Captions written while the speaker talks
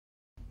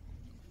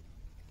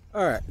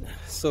Alright,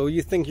 so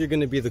you think you're going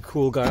to be the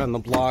cool guy on the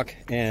block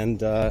and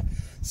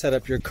set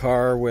up your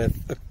car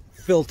with a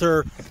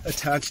filter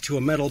attached to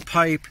a metal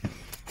pipe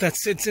that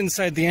sits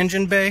inside the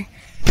engine bay.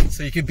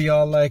 So you could be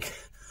all like,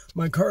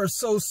 my car is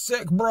so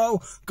sick,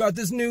 bro. Got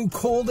this new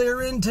cold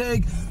air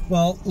intake.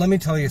 Well, let me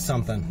tell you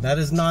something. That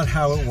is not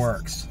how it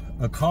works.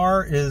 A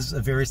car is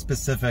a very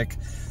specific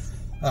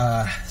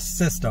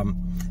system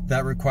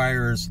that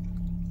requires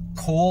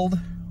cold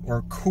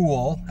or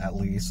cool, at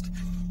least,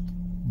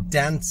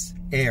 dense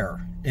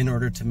air in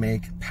order to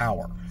make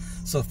power.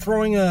 So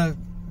throwing a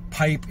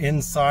pipe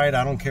inside,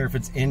 I don't care if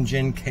it's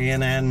engine,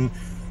 K&N,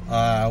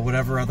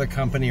 whatever other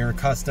company or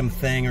custom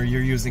thing, or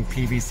you're using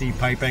PVC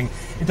piping,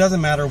 it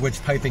doesn't matter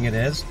which piping it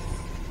is.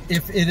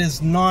 If it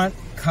is not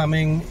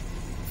coming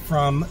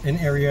from an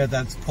area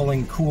that's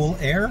pulling cool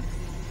air,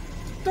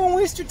 don't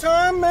waste your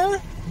time,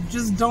 man.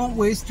 Just don't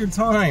waste your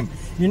time.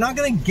 You're not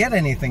going to get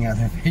anything out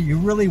of it. You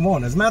really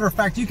won't. As a matter of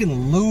fact, you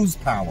can lose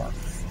power,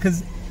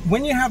 because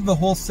when you have the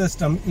whole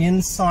system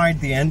inside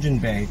the engine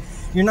bay,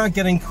 you're not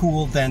getting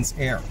cool, dense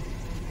air.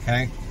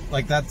 Okay?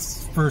 Like,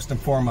 that's first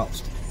and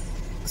foremost.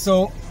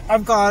 So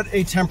I've got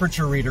a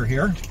temperature reader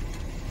here,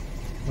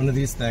 one of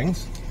these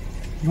things.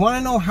 You want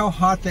to know how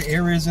hot the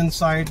air is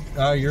inside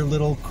your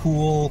little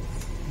cool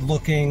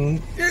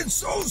looking, it's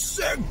so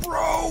sick,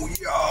 bro,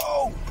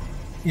 yo!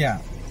 Yeah,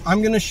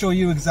 I'm going to show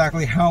you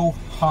exactly how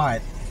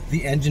hot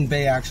the engine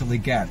bay actually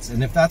gets.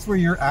 And if that's where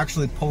you're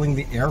actually pulling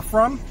the air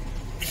from,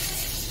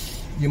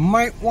 you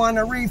might want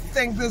to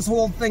rethink this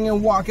whole thing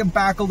and walk it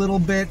back a little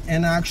bit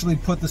and actually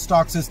put the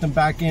stock system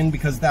back in,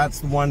 because that's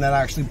the one that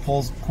actually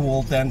pulls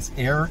cool, dense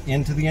air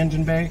into the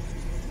engine bay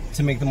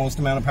to make the most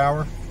amount of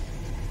power.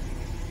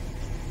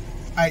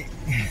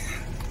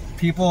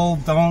 People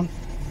don't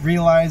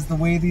realize the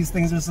way these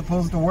things are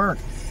supposed to work.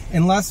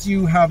 Unless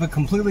you have a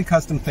completely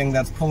custom thing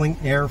that's pulling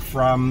air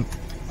from,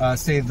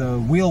 say, the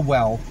wheel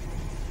well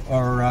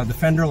or the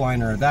fender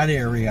liner, that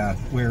area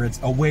where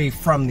it's away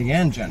from the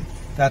engine.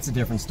 That's a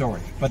different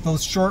story. But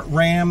those short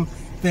ram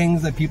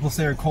things that people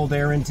say are cold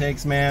air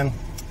intakes, man,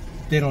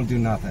 they don't do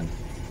nothing.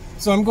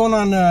 So I'm going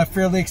on a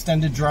fairly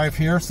extended drive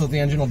here, so the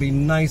engine will be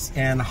nice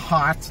and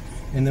hot.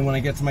 And then when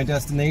I get to my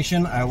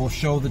destination, I will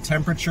show the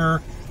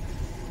temperature,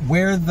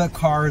 where the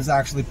car is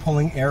actually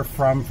pulling air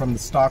from the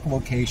stock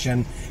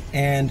location,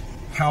 and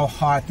how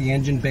hot the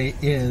engine bay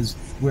is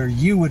where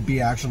you would be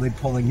actually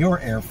pulling your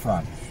air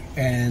from.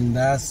 And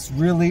that's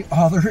really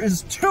all there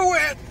is to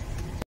it.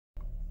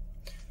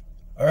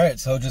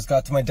 Alright, so just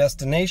got to my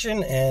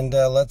destination, and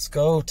let's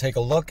go take a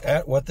look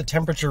at what the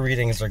temperature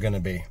readings are going to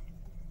be.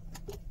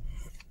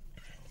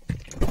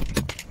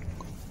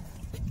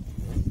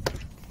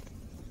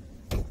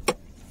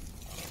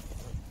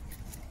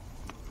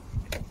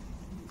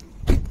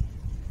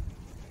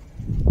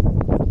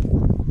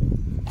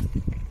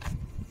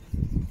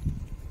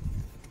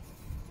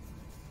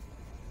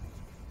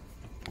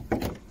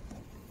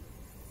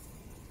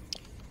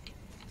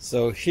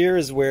 So here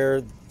is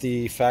where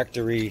the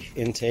factory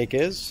intake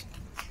is.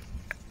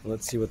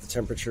 Let's see what the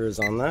temperature is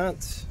on that.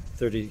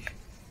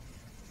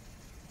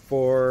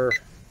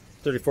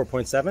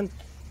 34.7.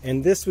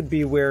 And this would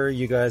be where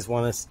you guys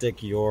want to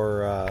stick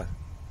your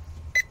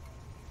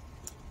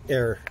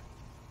air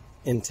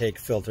intake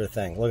filter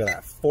thing. Look at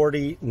that,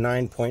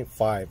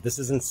 49.5. This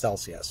is in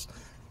Celsius.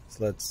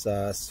 So let's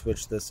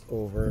switch this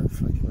over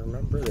if I can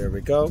remember. There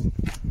we go.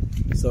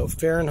 So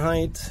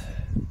Fahrenheit,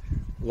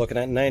 looking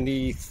at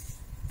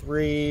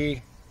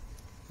 93,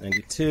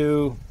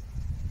 92,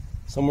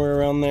 somewhere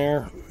around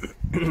there.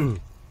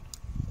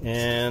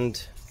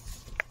 And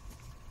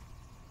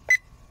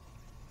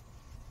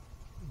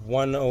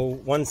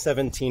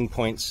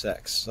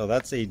 117.6. So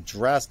that's a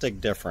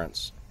drastic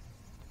difference.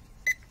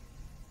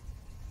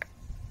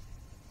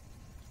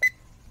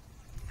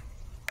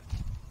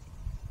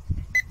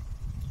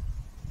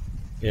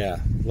 Yeah,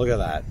 look at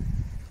that.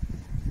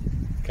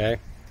 Okay,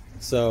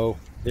 so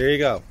there you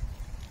go.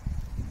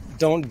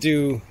 Don't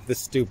do the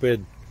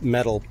stupid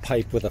metal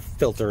pipe with a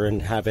filter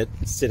and have it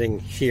sitting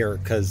here,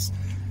 because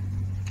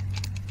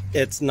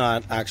it's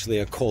not actually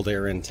a cold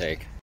air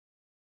intake.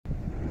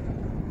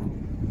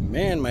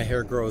 Man, my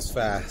hair grows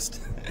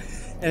fast.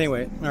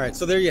 Anyway, alright,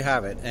 so there you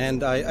have it.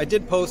 And I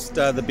did post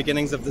the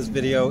beginnings of this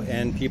video,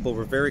 and people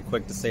were very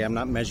quick to say I'm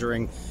not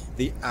measuring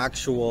the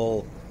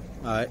actual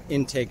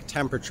intake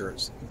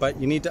temperatures. But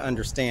you need to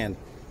understand,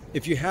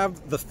 if you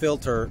have the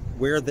filter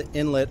where the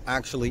inlet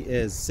actually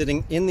is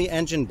sitting in the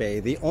engine bay,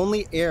 the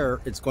only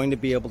air it's going to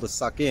be able to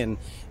suck in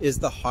is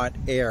the hot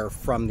air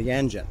from the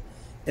engine,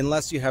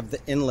 unless you have the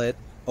inlet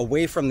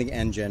away from the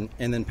engine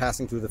and then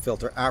passing through the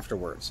filter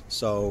afterwards.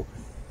 So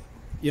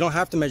you don't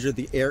have to measure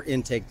the air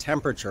intake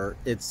temperature,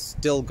 it's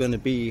still going to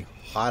be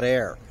hot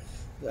air.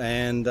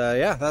 And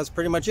yeah, that's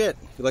pretty much it.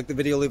 If you like the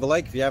video, leave a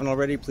like. If you haven't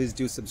already, please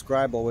do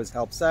subscribe, always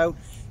helps out.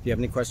 If you have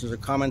any questions or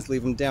comments,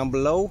 leave them down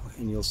below,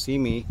 and you'll see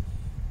me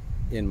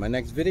in my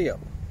next video.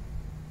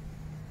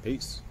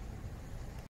 Peace.